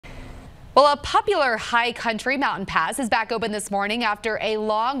Well, a popular high country mountain pass is back open this morning after a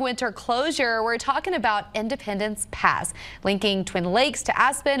long winter closure. We're talking about Independence Pass, linking Twin Lakes to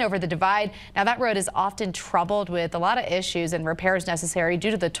Aspen over the divide. Now, that road is often troubled with a lot of issues and repairs necessary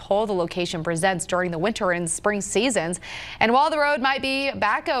due to the toll the location presents during the winter and spring seasons. And while the road might be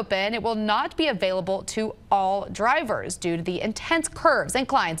back open, it will not be available to all drivers due to the intense curves,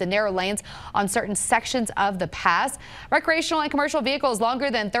 inclines, and narrow lanes on certain sections of the pass. Recreational and commercial vehicles longer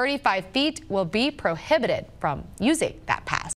than 35 feet will be prohibited from using that pass.